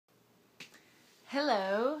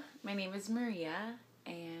Hello, my name is Maria,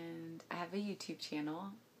 and I have a YouTube channel,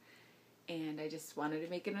 and I just wanted to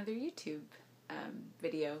make another YouTube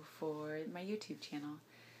video for my YouTube channel.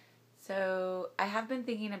 So I have been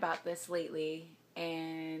thinking about this lately,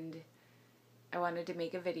 and I wanted to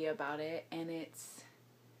make a video about it, and it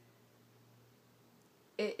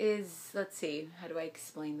is, let's see, how do I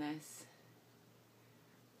explain this?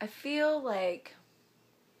 I feel like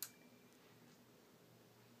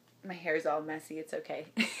my hair's all messy, it's okay.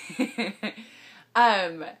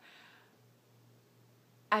 I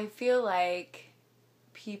feel like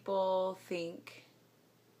people think,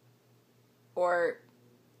 or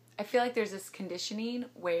I feel like there's this conditioning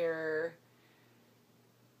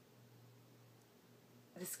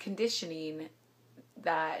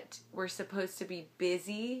that we're supposed to be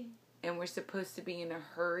busy, and we're supposed to be in a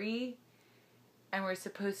hurry, and we're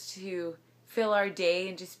supposed to fill our day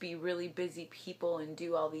and just be really busy people and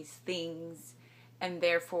do all these things, and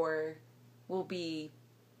therefore we'll be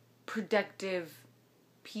productive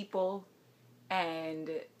people, and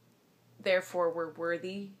therefore we're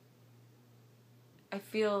worthy. I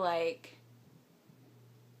feel like,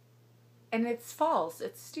 and it's false,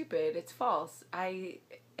 it's stupid, it's false.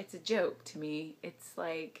 It's a joke to me. It's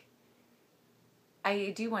like,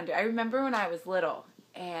 I do wonder. I remember when I was little,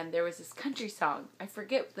 and there was this country song. I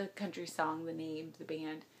forget the country song, the name, the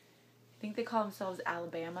band. I think they call themselves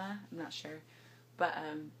Alabama. I'm not sure. But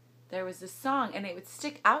there was this song, and it would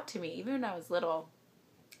stick out to me, even when I was little,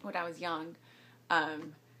 when I was young.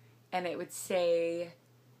 And it would say,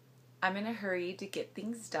 "I'm in a hurry to get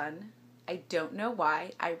things done. I don't know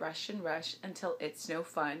why. I rush and rush until it's no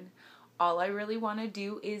fun. All I really want to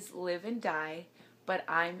do is live and die, but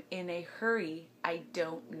I'm in a hurry. I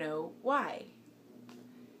don't know why."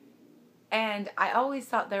 And I always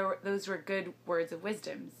thought those were good words of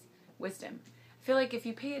wisdom. I feel like if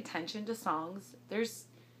you pay attention to songs, there's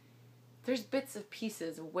bits of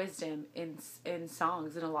pieces of wisdom in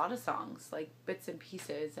songs, in a lot of songs, like bits and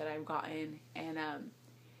pieces that I've gotten. And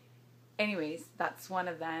anyways, that's one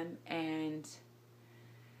of them. And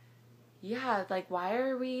yeah, like, why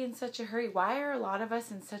are we in such a hurry? Why are a lot of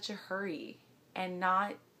us in such a hurry and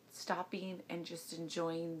not stopping and just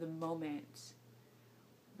enjoying the moment?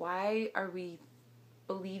 Why are we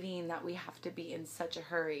believing that we have to be in such a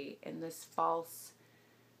hurry, in this false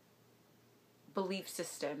belief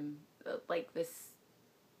system, like this,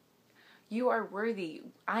 you are worthy,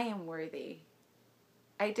 I am worthy.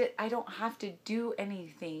 I don't have to do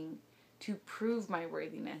anything to prove my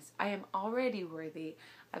worthiness. I am already worthy.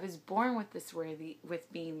 I was born with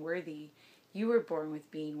being worthy. You were born with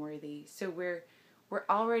being worthy. So we're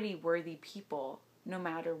already worthy people, no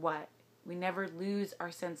matter what. We never lose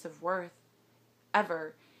our sense of worth,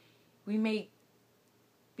 ever. We may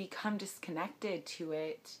become disconnected to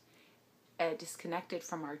it, disconnected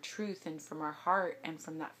from our truth and from our heart and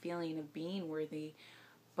from that feeling of being worthy.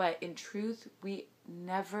 But in truth, we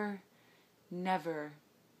never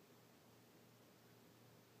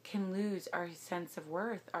can lose our sense of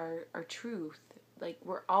worth, our truth. Like,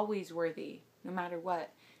 we're always worthy, no matter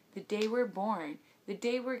what. The day we're born, the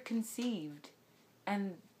day we're conceived,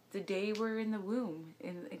 and the day we're in the womb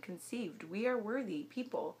and conceived, we are worthy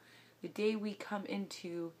people. The day we come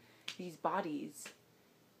into these bodies,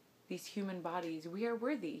 these human bodies, we are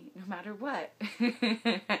worthy, no matter what.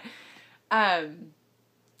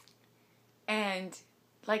 And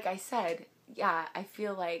like I said, yeah, I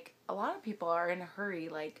feel like a lot of people are in a hurry,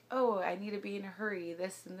 like, oh, I need to be in a hurry,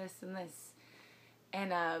 this and this and this.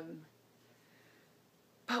 And,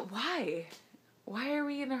 but why? Why are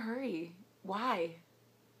we in a hurry? Why?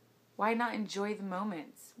 Why not enjoy the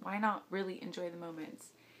moments? Why not really enjoy the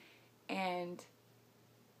moments? And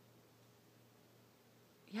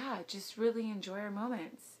yeah, just really enjoy our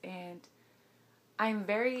moments. And I'm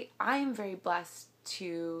very blessed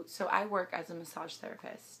so I work as a massage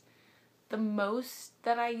therapist. The most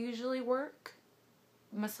that I usually work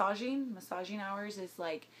massaging hours is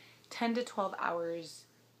like 10 to 12 hours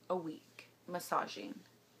a week massaging.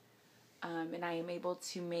 And I am able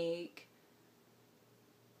to make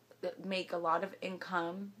a lot of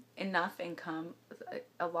income, enough income,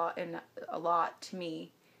 a lot to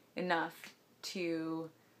me, enough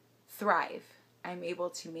to thrive. I'm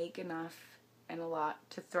able to make enough and a lot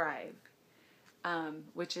to thrive,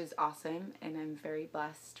 which is awesome, and I'm very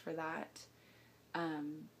blessed for that.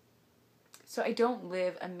 So I don't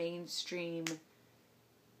live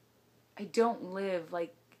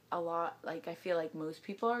like a lot, like I feel like most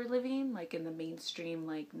people are living, like in the mainstream,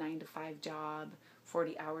 like 9-to-5 job,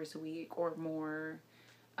 40 hours a week or more.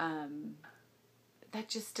 That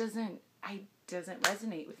just doesn't doesn't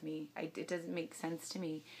resonate with me. It doesn't make sense to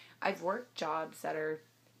me. I've worked jobs that are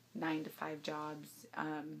 9-to-5 jobs.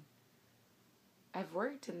 I've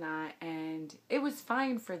worked in that, and it was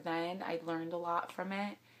fine for then. I learned a lot from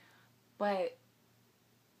it, but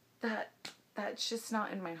that's just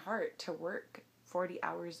not in my heart to work 40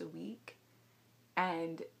 hours a week.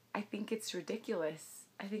 And I think it's ridiculous.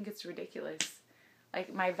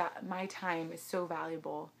 Like, my time is so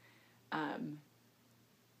valuable.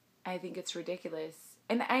 I think it's ridiculous.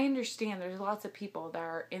 And I understand there's lots of people that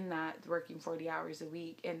are in that working 40 hours a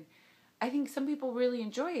week. And I think some people really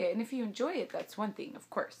enjoy it. And if you enjoy it, that's one thing, of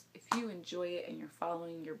course. If you enjoy it and you're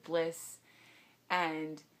following your bliss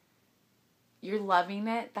and you're loving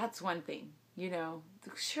it, that's one thing, you know,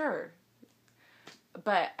 sure.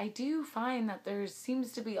 But I do find that there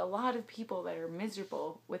seems to be a lot of people that are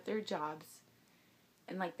miserable with their jobs,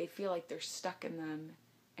 and like they feel like they're stuck in them,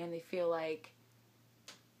 and they feel like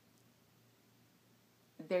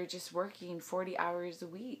they're just working 40 hours a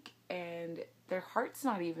week, and their heart's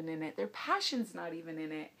not even in it, their passion's not even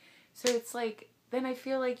in it. So it's like, then I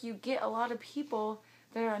feel like you get a lot of people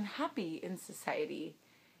that are unhappy in society,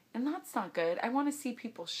 and that's not good. I want to see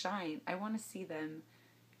people shine. I want to see them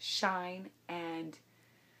shine and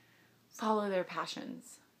follow their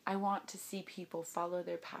passions. I want to see people follow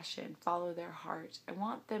their passion, follow their heart. I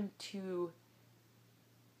want them to...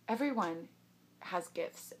 Everyone has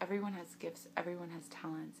gifts. Everyone has gifts. Everyone has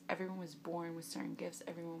talents. Everyone was born with certain gifts.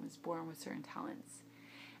 Everyone was born with certain talents.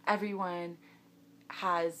 Everyone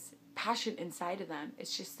has passion inside of them.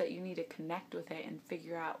 It's just that you need to connect with it and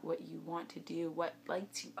figure out what you want to do, what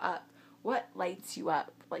lights you up. What lights you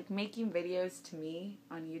up? Like, making videos to me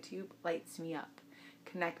on YouTube lights me up.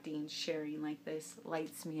 Connecting, sharing like this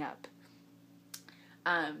lights me up.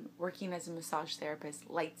 Working as a massage therapist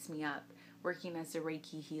lights me up. Working as a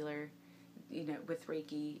Reiki healer, you know, with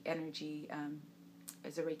Reiki energy,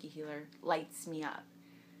 as a Reiki healer, lights me up.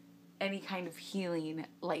 Any kind of healing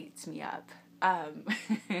lights me up.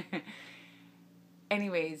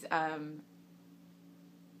 Anyways,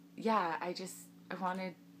 yeah, I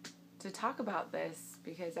wanted to talk about this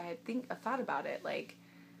because I thought about it. Like,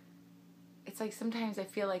 it's like sometimes I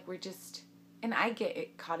feel like we're just, and I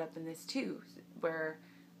get caught up in this too, where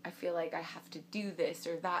I feel like I have to do this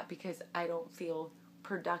or that because I don't feel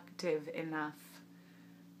productive enough.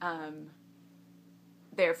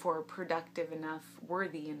 Therefore, productive enough,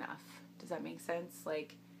 worthy enough. Does that make sense?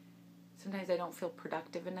 Like, sometimes I don't feel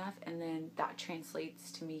productive enough, and then that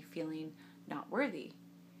translates to me feeling not worthy.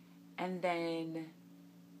 And then,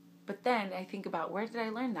 but then I think about, where did I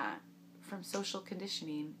learn that? From social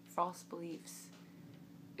conditioning, false beliefs.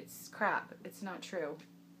 It's crap. It's not true.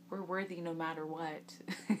 We're worthy no matter what.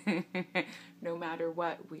 No matter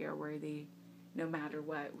what, we are worthy. No matter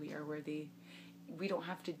what, we are worthy. We don't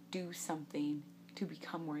have to do something to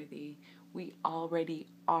become worthy. We already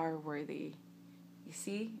are worthy. You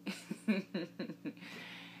see?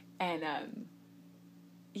 And,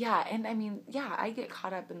 yeah, and I mean, yeah, I get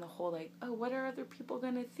caught up in the whole, like, oh, what are other people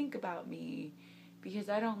going to think about me? Because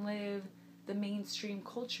I don't live the mainstream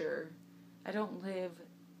culture. I don't live,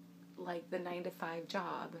 like, the 9-to-5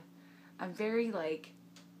 job. I'm very, like,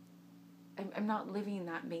 I'm not living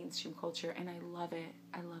that mainstream culture, and I love it.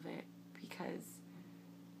 I love it because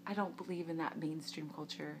I don't believe in that mainstream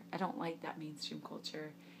culture. I don't like that mainstream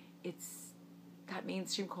culture. That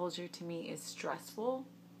mainstream culture to me is stressful,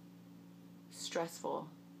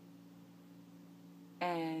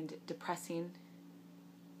 and depressing,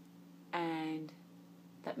 and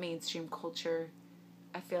that mainstream culture,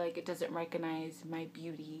 I feel like it doesn't recognize my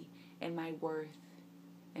beauty and my worth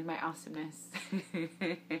and my awesomeness.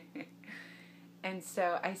 And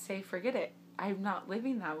so I say, forget it. I'm not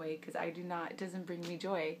living that way because it doesn't bring me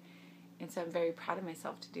joy. And so I'm very proud of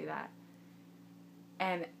myself to do that.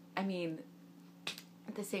 And I mean,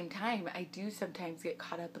 at the same time, I do sometimes get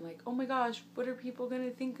caught up in, like, oh my gosh, what are people going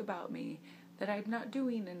to think about me? That I'm not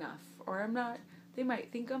doing enough, or they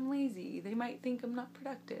might think I'm lazy, they might think I'm not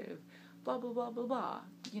productive, blah, blah, blah, blah, blah,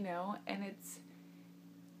 you know, and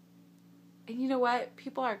you know what,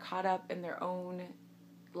 people are caught up in their own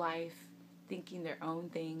life, thinking their own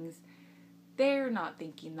things. They're not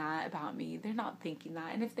thinking that about me, they're not thinking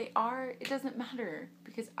that, and if they are, it doesn't matter,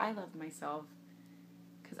 because I love myself,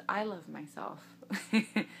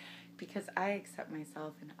 because I accept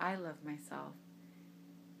myself, and I love myself.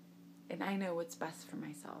 And I know what's best for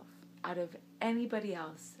myself. Out of anybody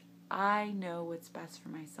else, I know what's best for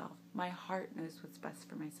myself. My heart knows what's best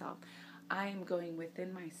for myself. I am going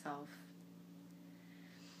within myself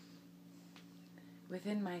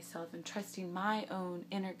and trusting my own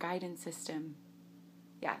inner guidance system.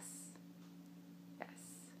 Yes.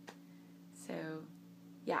 So,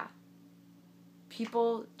 yeah.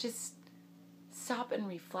 People, just stop and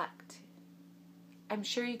reflect. I'm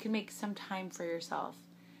sure you can make some time for yourself.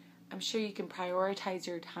 I'm sure you can prioritize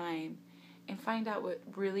your time and find out what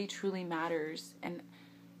really truly matters, and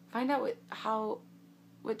find out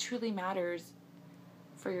what truly matters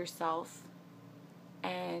for yourself,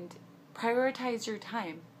 and prioritize your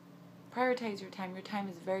time. Prioritize your time. Your time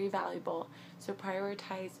is very valuable. So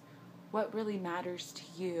prioritize what really matters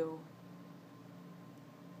to you.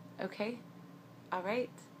 Okay? All right?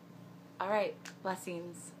 All right.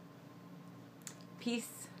 Blessings.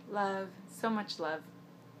 Peace, love, so much love.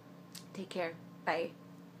 Take care. Bye.